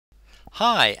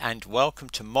Hi and welcome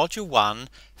to Module 1,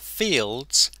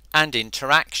 Fields and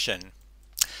Interaction.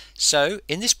 So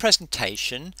in this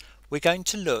presentation we're going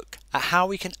to look at how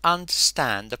we can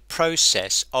understand the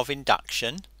process of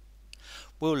induction.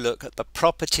 We'll look at the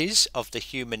properties of the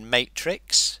human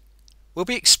matrix. We'll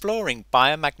be exploring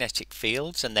biomagnetic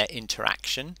fields and their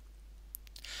interaction.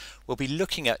 We'll be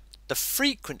looking at the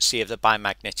frequency of the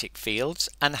biomagnetic fields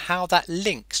and how that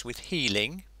links with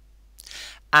healing.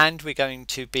 And we're going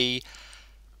to be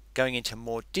going into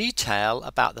more detail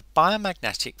about the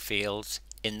biomagnetic fields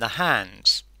in the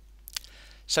hands.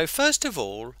 So first of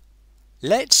all,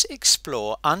 let's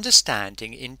explore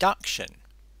understanding induction.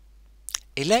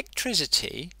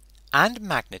 Electricity and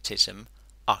magnetism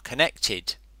are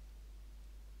connected.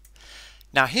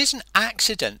 Now here's an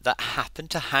accident that happened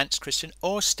to Hans Christian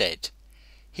Ørsted.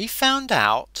 He found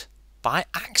out by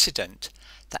accident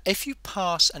that if you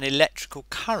pass an electrical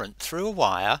current through a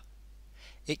wire,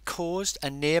 it caused a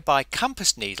nearby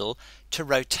compass needle to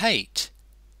rotate.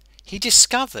 He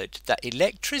discovered that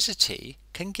electricity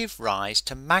can give rise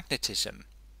to magnetism,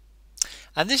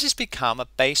 and this has become a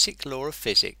basic law of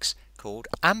physics called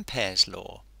Ampere's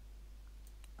law.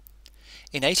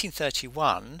 In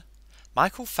 1831,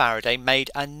 Michael Faraday made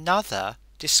another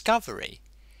discovery.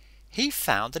 He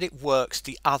found that it works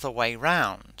the other way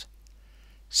round.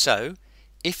 So,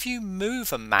 if you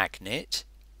move a magnet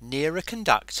near a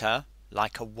conductor,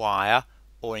 like a wire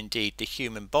or indeed the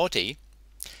human body,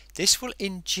 this will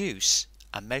induce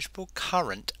a measurable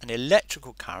current, an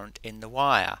electrical current in the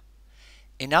wire.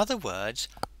 In other words,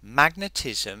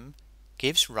 magnetism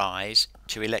gives rise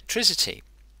to electricity.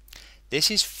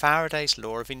 This is Faraday's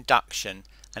law of induction,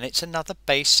 and it's another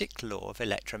basic law of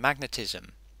electromagnetism.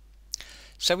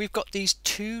 So we've got these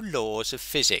two laws of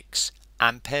physics.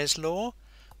 Ampere's law,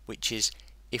 which is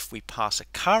if we pass a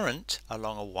current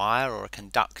along a wire or a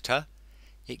conductor,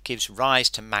 it gives rise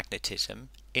to magnetism.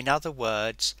 In other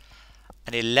words,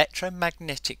 an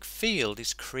electromagnetic field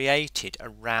is created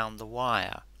around the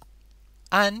wire.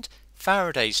 And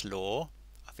Faraday's law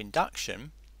of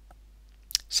induction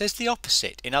says the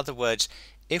opposite. In other words,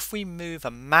 if we move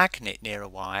a magnet near a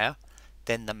wire,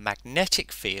 then the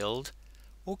magnetic field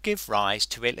will give rise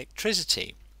to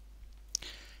electricity.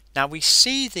 Now we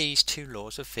see these two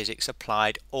laws of physics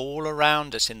applied all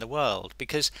around us in the world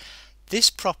because this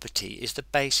property is the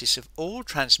basis of all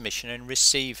transmission and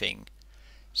receiving.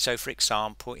 So for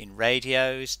example, in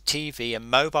radios, TV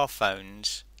and mobile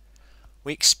phones,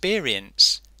 we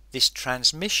experience this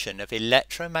transmission of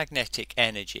electromagnetic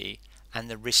energy and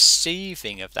the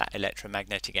receiving of that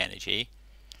electromagnetic energy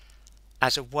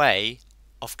as a way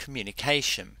of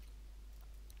communication.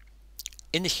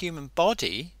 In the human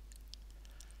body,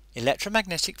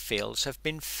 electromagnetic fields have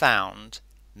been found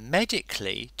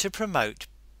medically to promote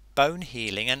bone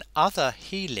healing and other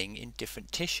healing in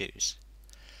different tissues.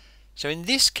 So in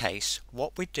this case,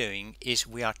 what we're doing is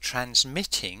we are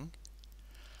transmitting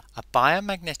a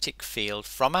biomagnetic field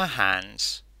from our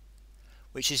hands,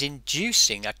 which is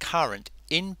inducing a current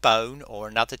in bone or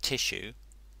another tissue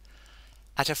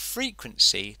at a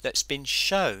frequency that's been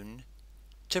shown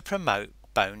to promote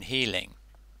bone healing.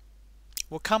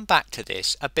 We'll come back to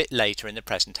this a bit later in the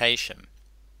presentation.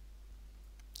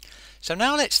 So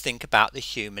now let's think about the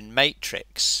human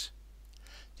matrix.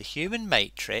 The human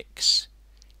matrix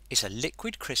is a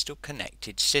liquid crystal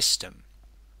connected system.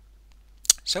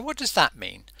 So what does that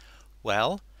mean?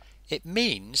 Well, it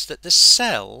means that the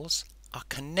cells are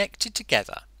connected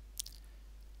together.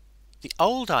 The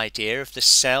old idea of the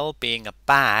cell being a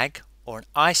bag or an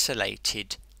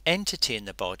isolated entity in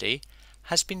the body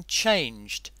has been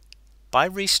changed by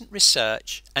recent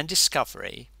research and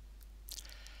discovery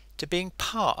to being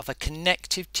part of a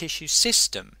connective tissue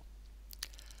system.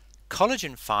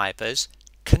 Collagen fibers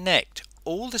connect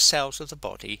all the cells of the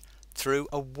body through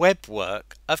a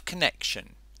webwork of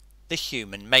connection, the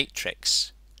human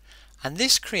matrix, and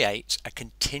this creates a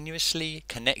continuously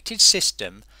connected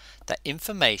system that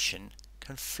information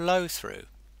can flow through.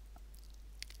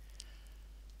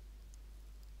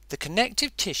 The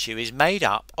connective tissue is made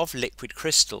up of liquid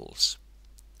crystals.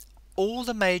 All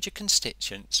the major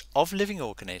constituents of living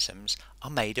organisms are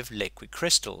made of liquid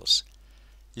crystals.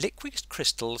 Liquid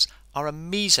crystals are a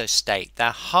mesostate.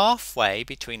 They're halfway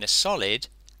between a solid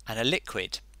and a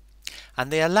liquid,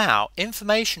 and they allow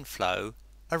information flow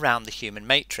around the human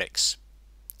matrix.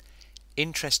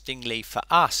 Interestingly for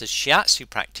us as shiatsu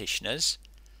practitioners,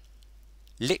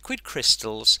 liquid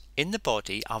crystals in the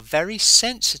body are very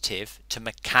sensitive to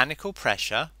mechanical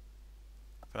pressure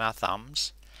from our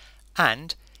thumbs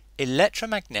and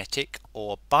electromagnetic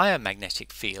or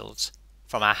biomagnetic fields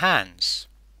from our hands.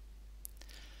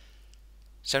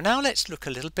 So now let's look a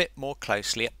little bit more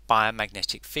closely at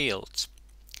biomagnetic fields.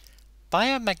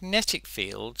 Biomagnetic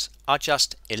fields are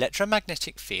just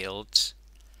electromagnetic fields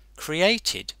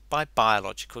created by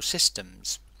biological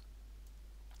systems.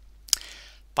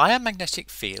 Biomagnetic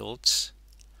fields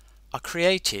are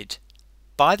created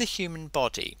by the human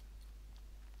body.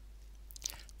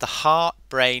 The heart,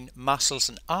 brain, muscles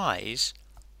and eyes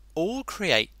all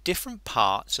create different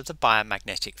parts of the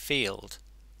biomagnetic field.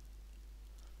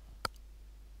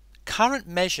 Current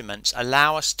measurements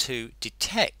allow us to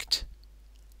detect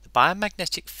the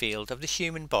biomagnetic field of the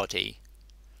human body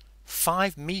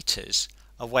 5 meters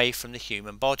away from the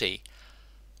human body,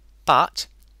 but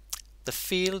the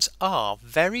fields are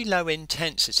very low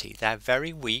intensity, they're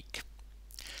very weak,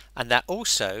 and they're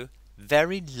also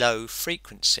very low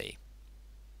frequency.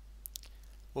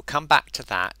 We'll come back to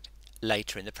that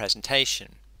later in the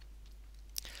presentation.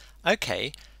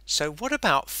 Okay, so what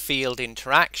about field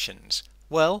interactions?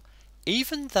 Well,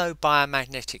 even though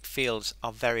biomagnetic fields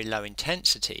are very low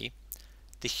intensity,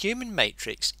 the human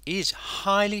matrix is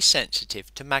highly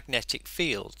sensitive to magnetic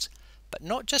fields, but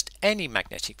not just any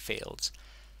magnetic fields.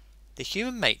 The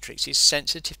human matrix is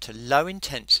sensitive to low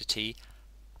intensity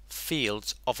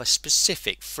fields of a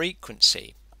specific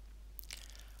frequency,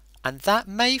 and that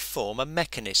may form a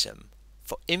mechanism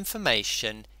for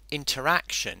information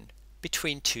interaction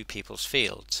between two people's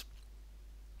fields.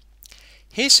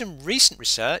 Here's some recent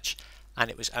research, and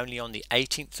it was only on the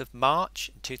 18th of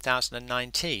March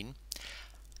 2019.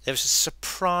 There was a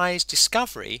surprise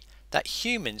discovery that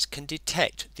humans can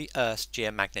detect the Earth's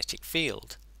geomagnetic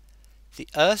field. The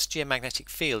Earth's geomagnetic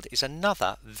field is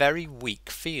another very weak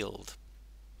field.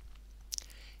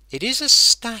 It is a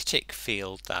static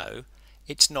field though.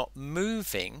 It's not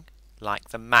moving like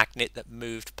the magnet that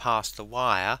moved past the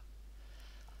wire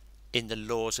in the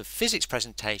laws of physics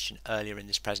presentation earlier in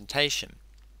this presentation.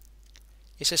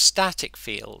 It's a static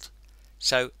field,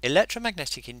 so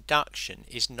electromagnetic induction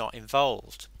is not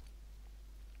involved.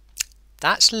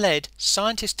 That's led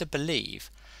scientists to believe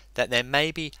that there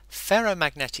may be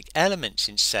ferromagnetic elements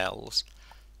in cells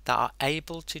that are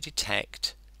able to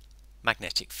detect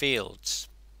magnetic fields.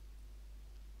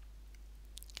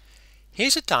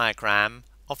 Here's a diagram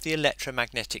of the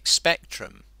electromagnetic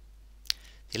spectrum.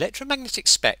 The electromagnetic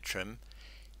spectrum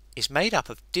is made up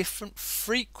of different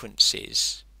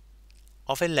frequencies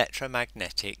of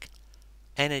electromagnetic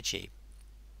energy.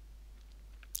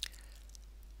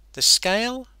 The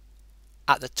scale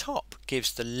at the top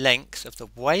gives the length of the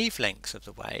wavelength of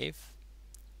the wave,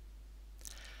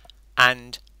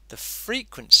 and the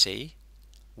frequency,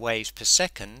 waves per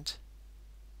second,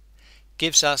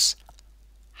 gives us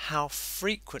how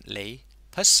frequently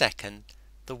per second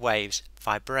the waves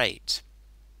vibrate.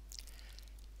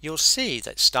 You'll see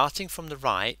that starting from the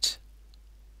right,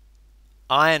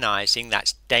 ionizing,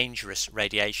 that's dangerous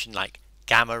radiation like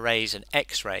gamma rays and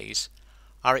X-rays,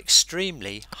 are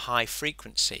extremely high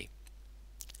frequency.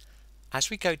 As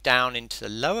we go down into the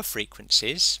lower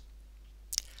frequencies,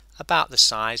 about the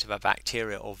size of a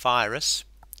bacteria or virus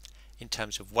in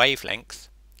terms of wavelength,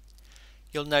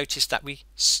 you'll notice that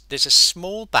there's a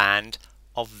small band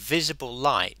of visible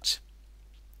light.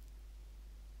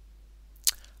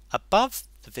 Above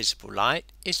the visible light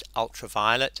is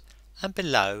ultraviolet and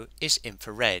below is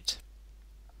infrared.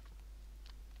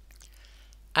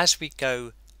 As we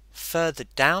go further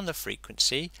down the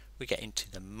frequency, we get into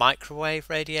the microwave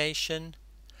radiation,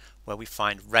 where we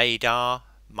find radar,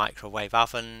 microwave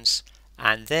ovens,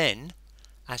 and then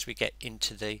as we get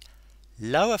into the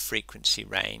lower frequency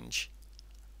range,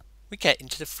 we get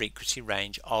into the frequency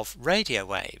range of radio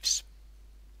waves.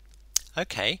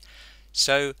 Okay,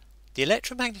 so the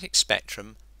electromagnetic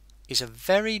spectrum is a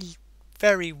very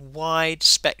wide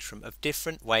spectrum of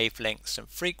different wavelengths and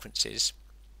frequencies.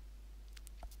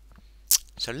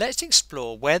 So let's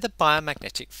explore where the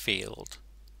biomagnetic field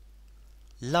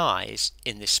lies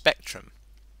in this spectrum.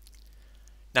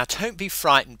 Now don't be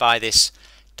frightened by this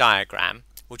diagram.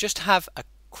 We'll just have a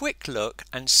quick look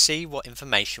and see what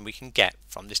information we can get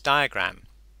from this diagram.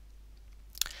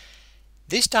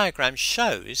 This diagram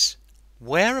shows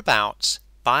whereabouts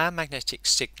biomagnetic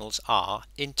signals are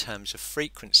in terms of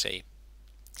frequency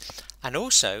and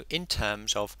also in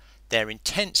terms of their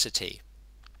intensity.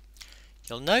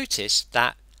 You'll notice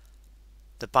that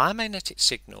the biomagnetic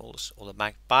signals or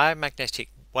the biomagnetic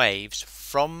waves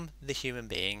from the human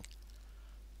being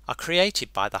are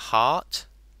created by the heart,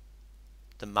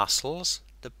 the muscles,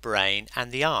 the brain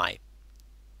and the eye.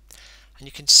 And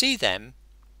you can see them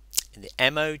in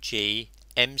the MOG,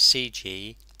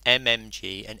 MCG,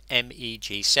 MMG and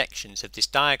MEG sections of this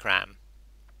diagram.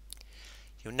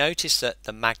 You'll notice that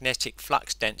the magnetic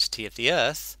flux density of the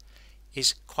Earth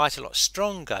is quite a lot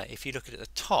stronger. If you look at the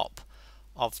top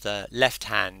of the left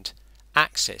hand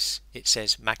axis, it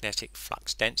says magnetic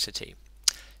flux density.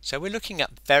 So we're looking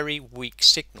at very weak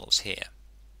signals here.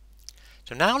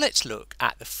 So now let's look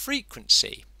at the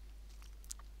frequency.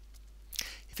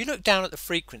 If you look down at the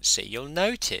frequency, you'll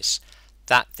notice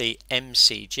that the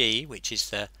MCG, which is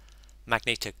the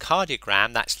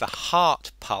magnetocardiogram, that's the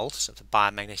heart pulse of the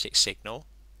biomagnetic signal,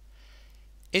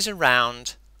 is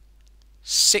around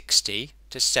 60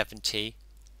 to 70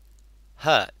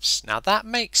 Hertz. Now that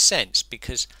makes sense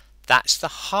because that's the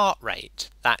heart rate,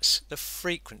 that's the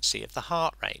frequency of the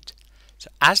heart rate. So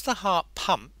as the heart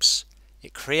pumps,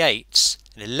 it creates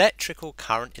an electrical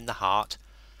current in the heart,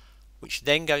 which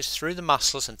then goes through the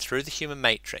muscles and through the human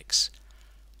matrix,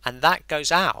 and that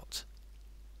goes out,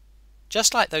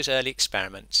 just like those early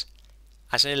experiments,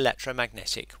 as an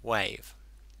electromagnetic wave.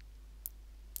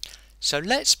 So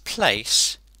let's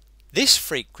place this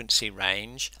frequency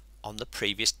range on the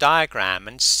previous diagram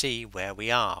and see where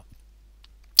we are.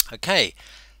 Okay,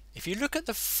 if you look at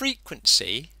the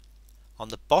frequency on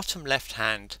the bottom left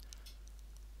hand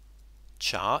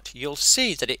chart, you'll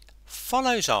see that it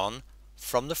follows on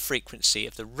from the frequency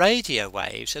of the radio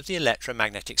waves of the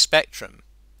electromagnetic spectrum.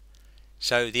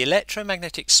 So the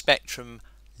electromagnetic spectrum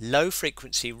low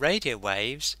frequency radio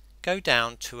waves go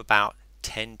down to about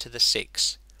 10 to the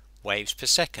 6 waves per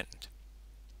second.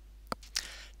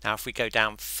 Now if we go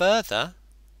down further,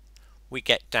 we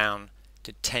get down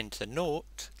to 10 to the 0,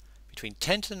 between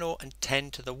 10 to the 0 and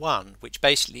 10 to the 1, which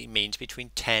basically means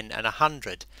between 10 and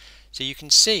 100. So you can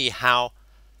see how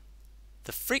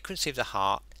the frequency of the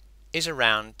heart is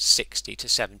around 60 to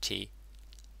 70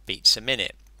 beats a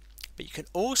minute. But you can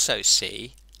also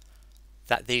see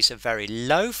that these are very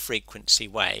low frequency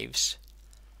waves.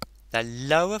 They're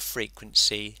lower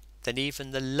frequency than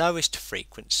even the lowest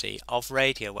frequency of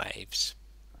radio waves.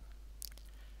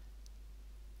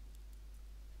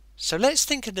 So let's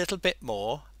think a little bit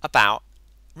more about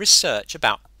research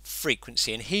about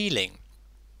frequency and healing,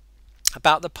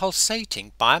 about the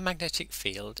pulsating biomagnetic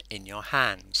field in your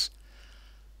hands.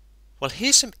 Well,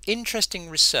 here's some interesting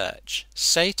research.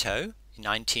 Sato, in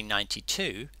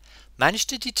 1992, managed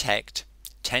to detect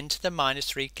 10 to the minus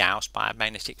 3 Gauss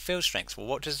biomagnetic field strength. Well,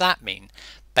 what does that mean?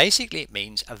 Basically, it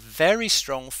means a very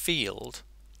strong field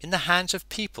in the hands of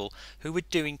people who were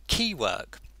doing key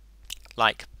work,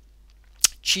 like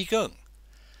Qigong,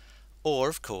 or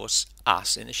of course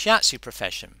us in the shiatsu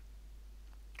profession.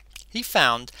 He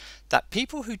found that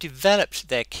people who developed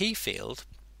their key field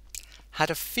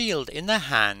had a field in their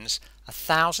hands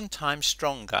 1,000 times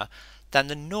stronger than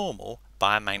the normal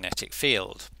biomagnetic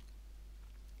field.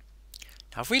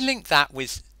 Now if we link that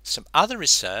with some other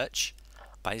research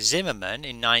by Zimmerman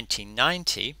in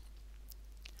 1990,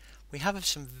 we have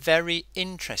some very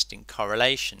interesting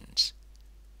correlations,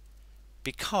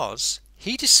 because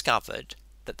he discovered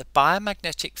that the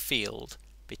biomagnetic field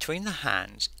between the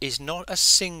hands is not a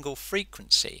single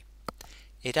frequency.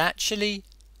 It actually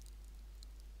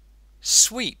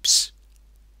sweeps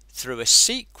through a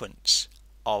sequence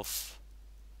of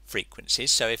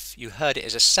frequencies. So if you heard it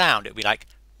as a sound, it would be like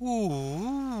ooh,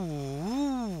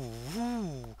 ooh,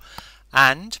 ooh.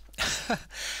 And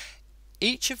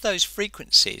each of those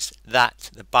frequencies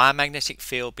that the biomagnetic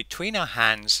field between our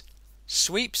hands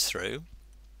sweeps through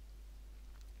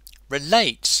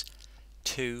relates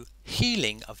to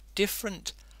healing of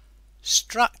different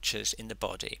structures in the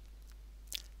body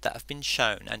that have been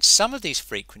shown, and some of these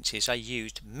frequencies are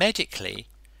used medically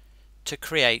to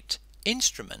create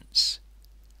instruments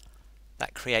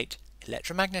that create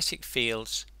electromagnetic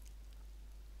fields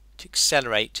to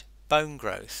accelerate bone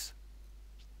growth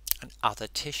and other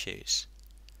tissues.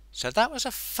 So that was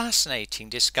a fascinating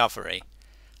discovery,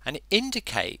 and it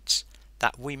indicates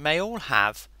that we may all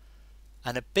have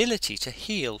an ability to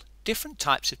heal different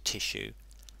types of tissue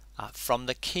from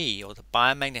the ki, or the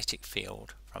biomagnetic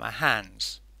field, from our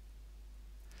hands.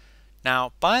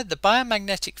 Now, the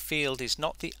biomagnetic field is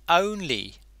not the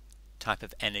only type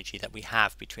of energy that we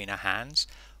have between our hands.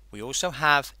 We also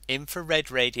have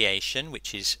infrared radiation,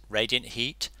 which is radiant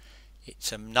heat.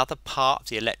 It's another part of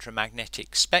the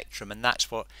electromagnetic spectrum, and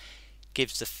that's what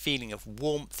gives the feeling of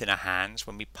warmth in our hands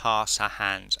when we pass our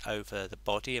hands over the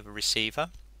body of a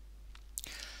receiver.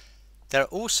 There are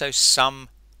also some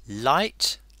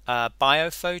light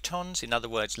biophotons, in other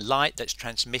words light that's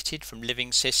transmitted from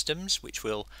living systems, which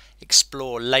we'll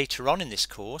explore later on in this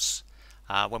course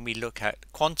when we look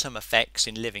at quantum effects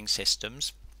in living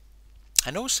systems.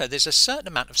 And also there's a certain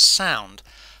amount of sound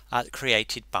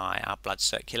created by our blood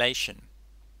circulation.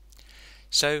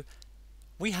 So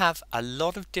we have a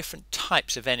lot of different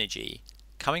types of energy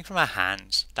coming from our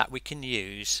hands that we can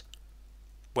use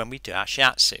when we do our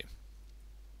shiatsu.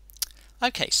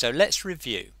 Okay, so let's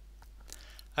review.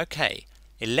 Okay,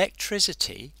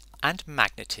 electricity and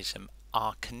magnetism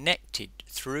are connected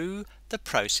through the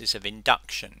process of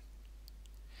induction.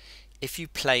 If you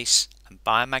place a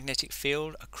biomagnetic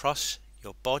field across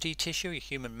your body tissue, your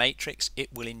human matrix,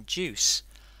 it will induce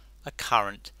a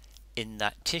current in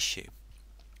that tissue.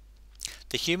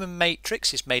 The human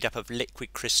matrix is made up of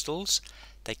liquid crystals.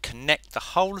 They connect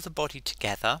the whole of the body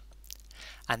together,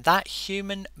 and that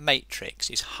human matrix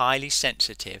is highly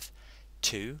sensitive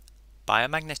to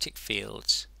biomagnetic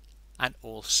fields and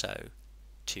also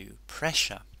to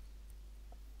pressure.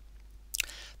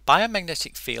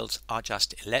 Biomagnetic fields are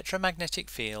just electromagnetic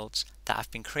fields that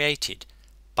have been created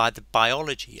by the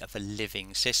biology of a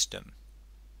living system.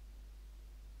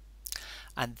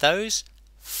 And those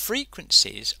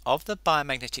frequencies of the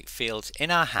biomagnetic fields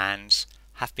in our hands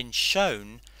have been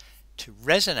shown to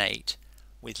resonate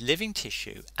with living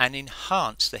tissue and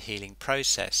enhance the healing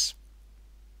process.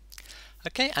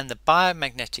 Okay, and the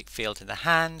biomagnetic field in the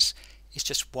hands is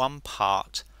just one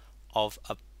part of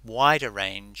a wider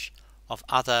range of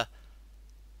other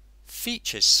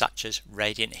features such as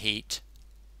radiant heat,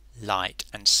 light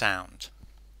and sound.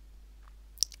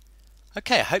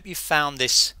 Okay, I hope you found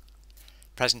this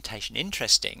presentation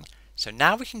interesting. So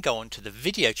now we can go on to the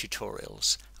video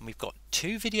tutorials, and we've got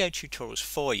two video tutorials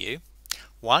for you.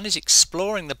 One is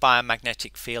exploring the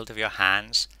biomagnetic field of your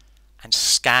hands and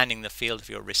scanning the field of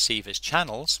your receiver's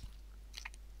channels.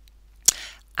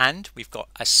 And we've got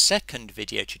a second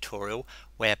video tutorial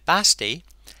where Basti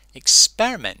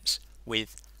experiments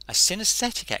with a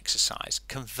synesthetic exercise,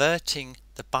 converting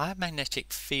the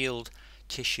biomagnetic field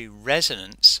tissue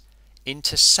resonance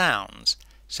into sounds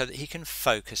so that he can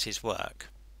focus his work.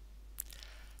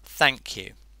 Thank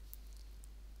you.